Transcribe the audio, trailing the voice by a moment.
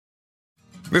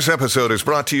This episode is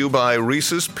brought to you by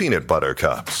Reese's Peanut Butter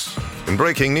Cups. In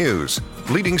breaking news,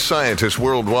 leading scientists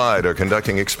worldwide are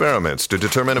conducting experiments to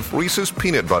determine if Reese's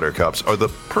Peanut Butter Cups are the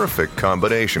perfect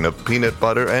combination of peanut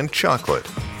butter and chocolate.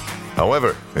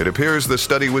 However, it appears the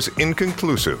study was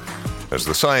inconclusive, as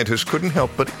the scientists couldn't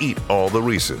help but eat all the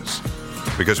Reese's.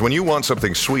 Because when you want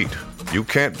something sweet, you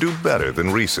can't do better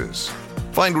than Reese's.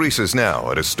 Find Reese's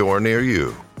now at a store near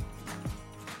you.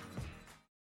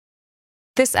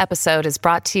 This episode is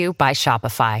brought to you by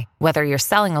Shopify. Whether you're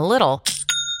selling a little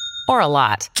or a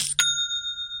lot,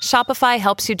 Shopify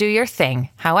helps you do your thing,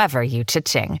 however you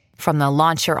cha-ching. From the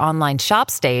launch your online shop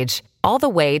stage, all the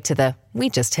way to the we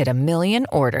just hit 1 million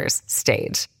orders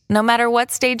stage. No matter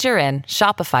what stage you're in,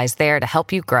 Shopify's there to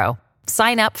help you grow.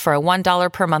 Sign up for a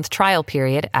 $1 per month trial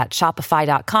period at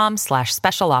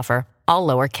shopify.com/special offer, all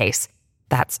lowercase.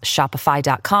 That's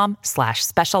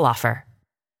shopify.com/special offer.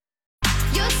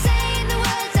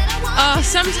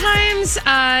 Sometimes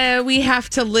we have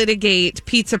to litigate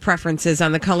pizza preferences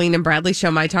on the Colleen and Bradley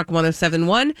Show, My Talk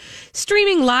 1071.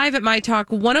 Streaming live at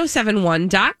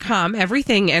MyTalk1071.com.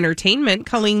 Everything Entertainment.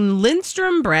 Colleen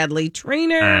Lindstrom, Bradley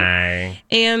Trainer. Hi.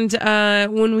 And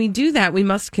when we do that, we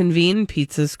must convene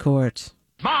Pizza's Court.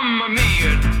 Mamma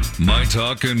mia! My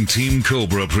Talk and Team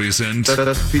Cobra present The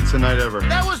best pizza night ever.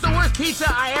 That was the worst pizza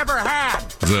I ever had.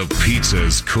 The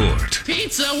Pizza's Court,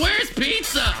 Pizza? Where's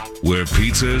pizza? where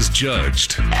pizza is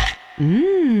judged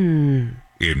in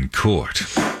court.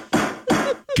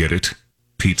 Get it?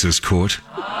 Pizza's Court?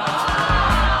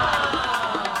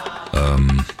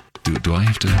 Do I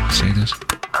have to say this?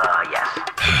 Yes.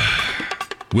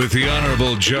 With the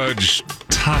Honorable Judge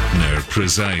Topner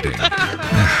presiding.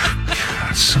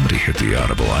 God, somebody hit the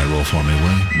audible eye roll for me,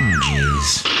 will you?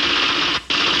 Jeez.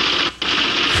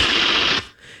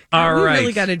 All we right.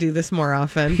 really got to do this more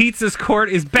often. Pizza's Court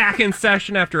is back in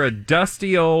session after a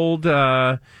dusty old,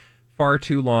 far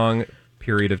too long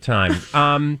period of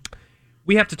time.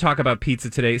 We have to talk about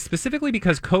pizza today, specifically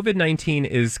because COVID-19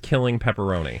 is killing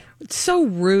pepperoni. It's so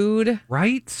rude.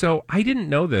 Right? So I didn't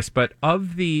know this, but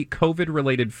of the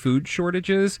COVID-related food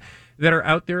shortages that are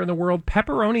out there in the world,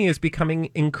 pepperoni is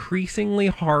becoming increasingly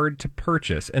hard to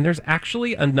purchase. And there's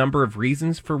actually a number of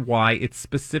reasons for why it's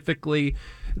specifically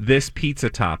this pizza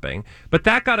topping. But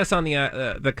that got us on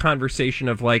the conversation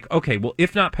of like, okay, well,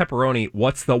 if not pepperoni,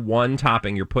 what's the one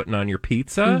topping you're putting on your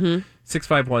pizza?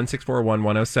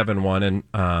 651-641-1071.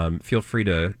 And feel free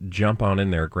to jump on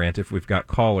in there, Grant, if we've got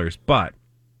callers. But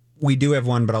we do have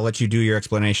one, but I'll let you do your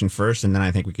explanation first, and then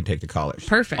I think we can take the callers.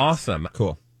 Perfect. awesome.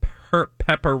 Cool.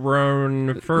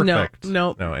 Pepperoni perfect.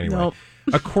 No, anyway. no.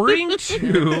 According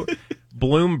to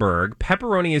Bloomberg,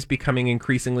 pepperoni is becoming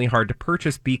increasingly hard to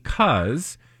purchase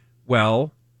because,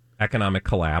 well, economic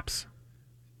collapse,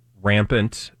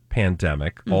 rampant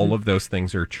pandemic, all of those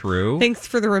things are true. Thanks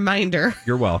for the reminder.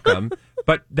 You're welcome.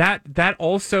 But that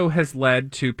also has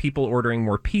led to people ordering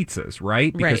more pizzas,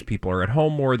 right? Because Right. people are at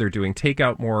home more, they're doing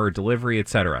takeout more, delivery,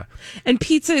 etc. And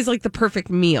pizza is like the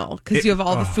perfect meal because you have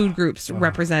all the food groups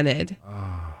represented.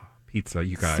 Pizza,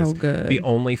 you guys. So good. The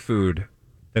only food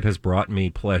that has brought me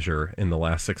pleasure in the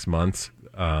last 6 months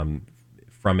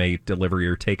from a delivery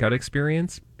or takeout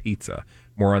experience, pizza.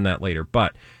 More on that later.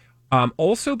 But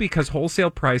also because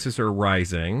wholesale prices are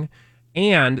rising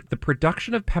and the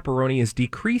production of pepperoni is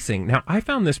decreasing. Now, I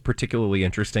found this particularly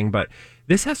interesting, but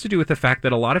this has to do with the fact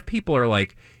that a lot of people are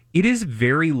like, it is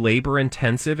very labor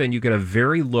intensive and you get a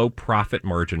very low profit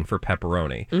margin for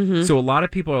pepperoni. So a lot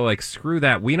of people are like, screw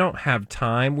that. We don't have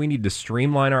time. We need to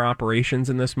streamline our operations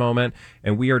in this moment.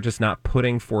 And we are just not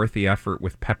putting forth the effort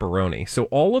with pepperoni. So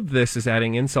all of this is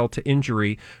adding insult to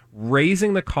injury,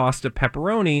 raising the cost of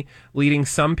pepperoni, leading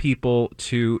some people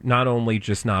to not only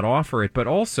just not offer it, but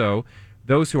also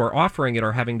those who are offering it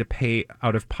are having to pay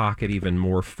out of pocket even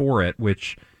more for it,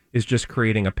 which is just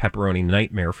creating a pepperoni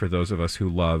nightmare for those of us who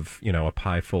love, you know, a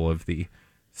pie full of the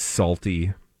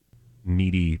salty,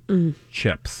 meaty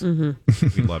chips. We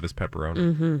love is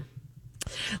pepperoni.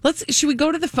 Should we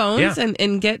go to the phones Yeah.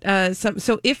 and get some?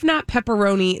 So if not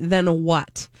pepperoni, then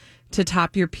what to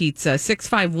top your pizza?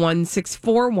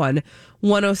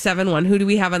 651-641-1071. Who do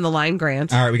we have on the line,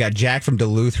 Grant? All right, we got Jack from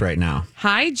Duluth right now.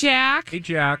 Hi, Jack. Hey,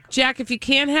 Jack. Jack, if you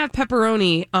can't have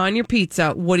pepperoni on your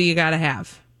pizza, what do you got to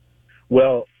have?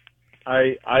 Well,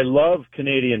 I love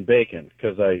Canadian bacon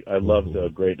because I love the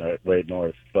Great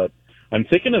North, but I'm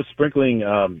thinking of sprinkling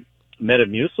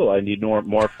Metamucil. I need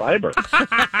more fiber.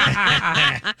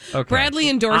 Okay. Bradley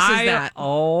endorses that. I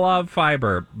love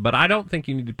fiber, but I don't think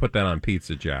you need to put that on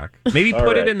pizza, Jack. Maybe All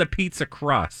put it right. in the pizza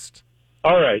crust.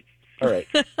 All right. All right.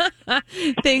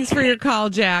 Thanks for your call,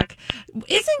 Jack.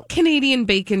 Isn't Canadian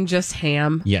bacon just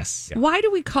ham? Yes. Why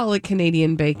do we call it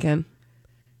Canadian bacon?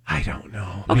 I don't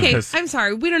know. Okay, because I'm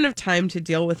sorry. We don't have time to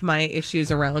deal with my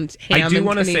issues around ham. I do and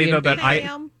want to say, Canadian though, that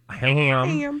bacon.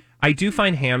 ham. I do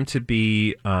find ham to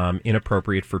be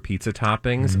inappropriate for pizza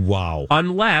toppings. Wow.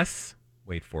 Unless,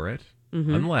 wait for it,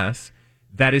 unless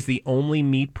that is the only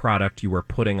meat product you are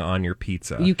putting on your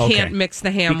pizza. You can't Okay. mix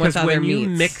the ham because with other when you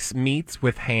meats. mix meats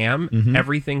with ham,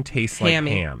 everything tastes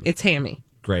Hammy. like ham. It's hammy.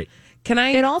 Great. Can I?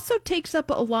 It also takes up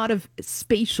a lot of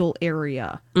spatial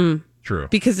area. True.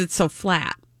 Because it's so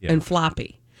flat Yeah. and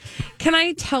floppy. Can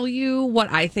I tell you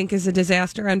what I think is a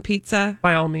disaster on pizza?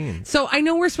 By all means. So I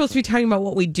know we're supposed to be talking about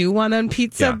what we do want on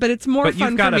pizza, Yeah. but it's more But fun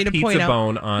you've got for me a to pizza point out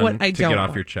bone on what I to don't get off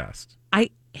want. your chest.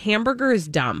 Hamburger is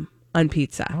dumb on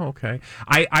pizza. Oh, okay.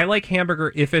 I like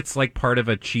hamburger if it's like part of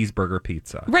a cheeseburger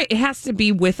pizza. Right, it has to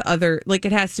be with other, like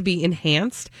it has to be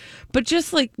enhanced, but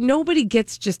just like nobody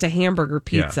gets just a hamburger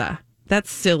pizza.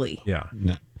 That's silly. Yeah.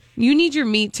 No. You need your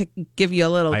meat to give you a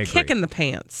little I kick agree. in the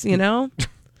pants, you know?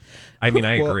 I mean,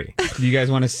 I Well, agree. Do you guys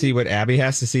want to see what Abby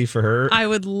has to see for her? I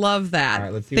would love that. All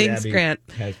right, let's see Thanks, what Abby Grant.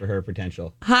 has for her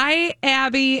potential. Hi,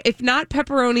 Abby. If not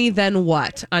pepperoni, then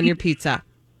what on your pizza?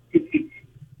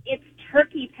 It's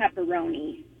turkey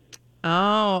pepperoni.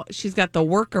 Oh, she's got the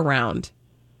workaround.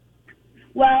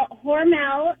 Well,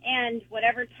 Hormel and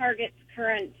whatever Target's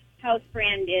current house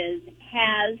brand is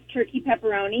has turkey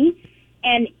pepperoni,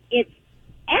 and it's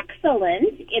excellent.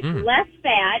 It's less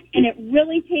fat, and it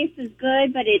really tastes as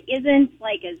good, but it isn't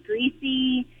like as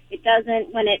greasy. It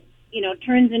doesn't, when it,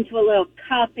 turns into a little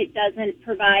cup, it doesn't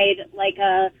provide like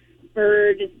a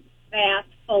bird bath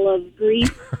full of grease.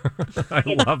 I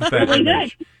love that really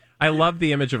image. good. I love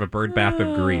the image of a bird bath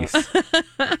of grease.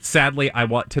 Sadly, I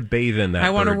want to bathe in that. I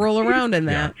want to bird. roll around in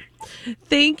that.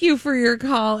 Thank you for your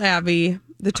call, Abby.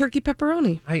 The turkey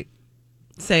pepperoni.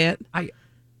 Say it.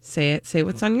 Say it. Say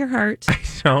what's on your heart. I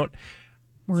don't.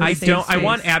 We're in I safe don't. I space.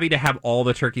 want Abby to have all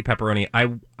the turkey pepperoni.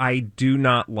 I do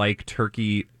not like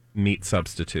turkey meat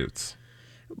substitutes.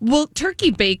 Well, turkey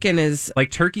bacon is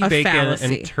Like turkey a bacon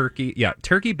fallacy. and turkey. Yeah,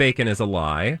 turkey bacon is a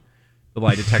lie. The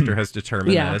lie detector has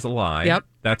determined Yeah. that is a lie. Yep.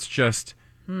 That's just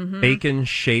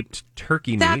bacon-shaped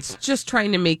turkey That's meat. just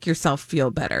trying to make yourself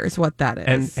feel better, is what that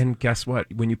is. And guess what?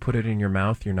 When you put it in your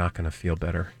mouth, you're not going to feel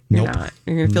better. You're Nope. not.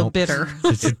 You're going to feel Nope. bitter.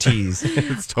 It's a tease.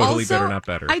 It's totally Also, better, not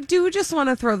better. I do just want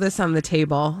to throw this on the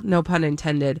table, no pun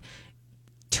intended.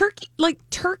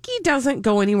 Turkey doesn't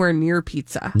go anywhere near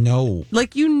pizza. No.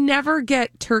 Like, you never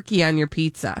get turkey on your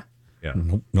pizza. yeah.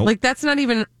 Nope. Nope. Like, that's not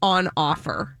even on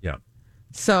offer. Yeah.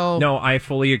 So, No, I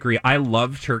fully agree. I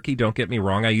love turkey. Don't get me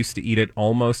wrong. I used to eat it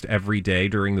almost every day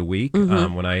during the week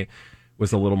when I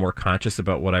was a little more conscious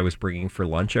about what I was bringing for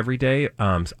lunch every day.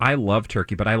 So I love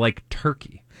turkey, but I like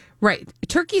turkey. right.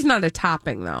 Turkey's not a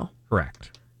topping, though.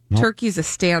 Correct. Turkey's a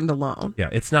standalone. Yeah,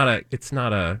 it's not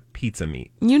a pizza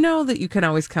meat. You know that you can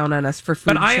always count on us for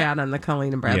food But I- chat on the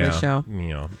Colleen and Bradley yeah, show. You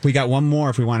know. We got one more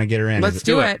if we want to get her in. Let's Is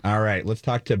do it. All right. Let's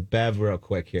talk to Bev real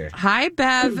quick here. Hi,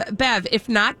 Bev. Bev, if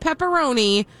not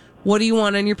pepperoni, what do you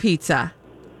want on your pizza?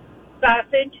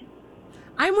 Sausage.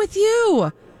 I'm with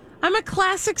you. I'm a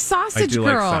classic sausage I do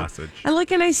like girl. sausage. I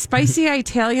like a nice spicy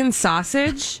Italian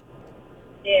sausage.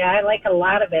 Yeah, I like a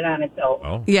lot of it on it, though.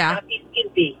 Oh, Yeah. Not be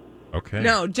skimpy. okay.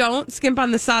 No, don't skimp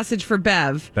on the sausage for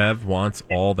Bev. Bev wants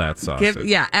all that sausage.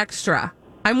 Extra.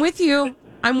 I'm with you.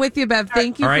 Bev.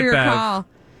 Thank you All for right, your Bev. call.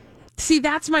 See,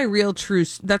 that's my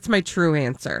true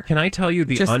answer. Can I tell you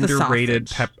the Just the underrated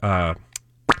sausage.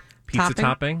 pizza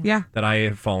topping? Yeah. That I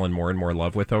have fallen more and more in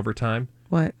love with over time?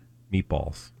 What?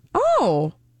 Meatballs.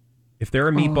 Oh, If there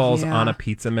are meatballs yeah. on a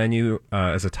pizza menu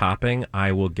as a topping,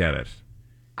 I will get it.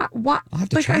 what? I'll have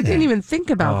to Like, try I didn't that. even think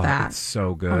about Oh, that. it's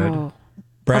so good. Oh.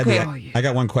 Bradley, Okay. I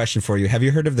got one question for you. Have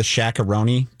you heard of the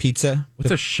Shaq-a-Roni pizza?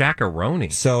 What's a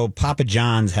shakaroni? So Papa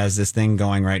John's has this thing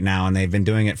going right now, and they've been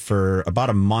doing it for about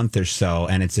a month or so,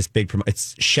 and it's this big.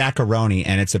 It's Shaq-a-Roni,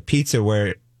 and it's a pizza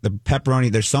where the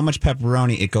pepperoni. There's so much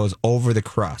pepperoni it goes over the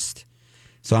crust.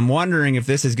 So I'm wondering if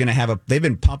this is going to have a. They've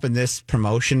been pumping this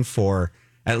promotion for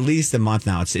at least a month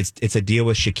now. It's a deal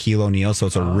with Shaquille O'Neal, so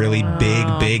it's a really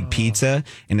big pizza,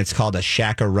 and it's called a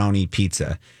Shaq-a-Roni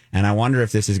pizza. And I wonder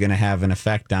if this is going to have an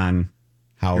effect on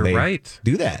how You're they right.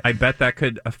 do that. I bet that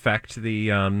could affect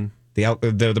the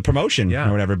the promotion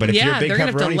or whatever. But if you're a big they're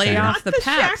gonna have to pepperoni lay fan, off the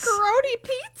peps. Shakaroni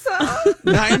pizza.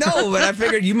 I know, but I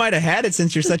figured you might have had it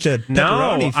since you're such a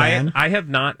pepperoni fan. I have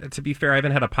not. To be fair, I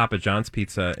haven't had a Papa John's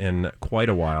pizza in quite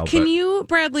a while. Can you,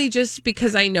 Bradley, just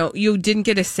because I know you didn't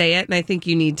get to say it, and I think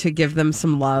you need to give them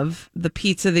some love, the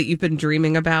pizza that you've been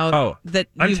dreaming about, that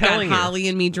you've got Holly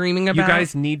and me dreaming about? You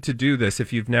guys need to do this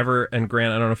if you've never, and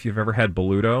Grant, I don't know if you've ever had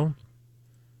Boluto.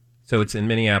 So it's in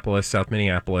Minneapolis, South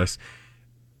Minneapolis.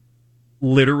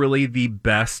 Literally the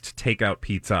best takeout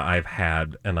pizza I've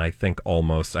had, and I think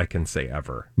almost I can say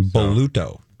ever.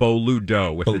 Boluto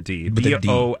with a D.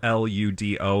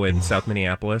 Boludo in South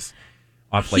Minneapolis,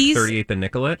 off 38th and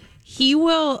Nicollet. He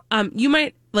will. You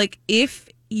might like if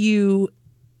you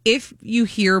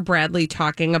hear Bradley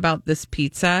talking about this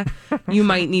pizza, you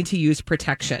might need to use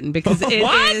protection because it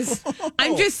is.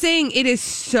 I'm just saying it is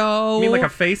so. You mean like a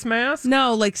face mask?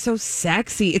 No, like so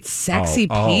sexy. It's sexy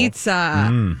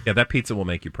pizza. Yeah, that pizza will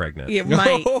make you pregnant. It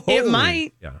might. It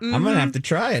might. Yeah. I'm gonna have to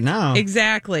try it now.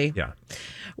 Exactly. Yeah.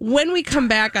 When we come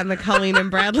back on the Colleen and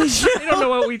Bradley show, I don't know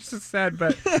what we just said,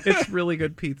 but it's really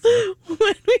good pizza. When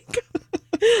we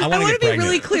I want to be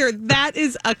really clear. That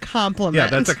is a compliment. Yeah,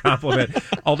 that's a compliment.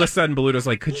 All of a sudden, Beluto's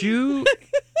like, could you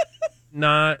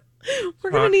not?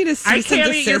 We're going to need a cease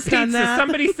and desist on that.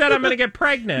 Somebody said I'm going to get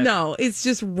pregnant. No, it's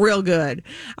just real good.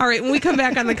 All right, when we come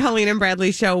back on the Colleen and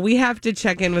Bradley show, we have to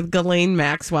check in with Ghislaine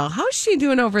Maxwell. How's she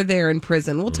doing over there in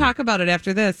prison? We'll talk about it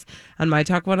after this on My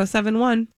Talk 1071.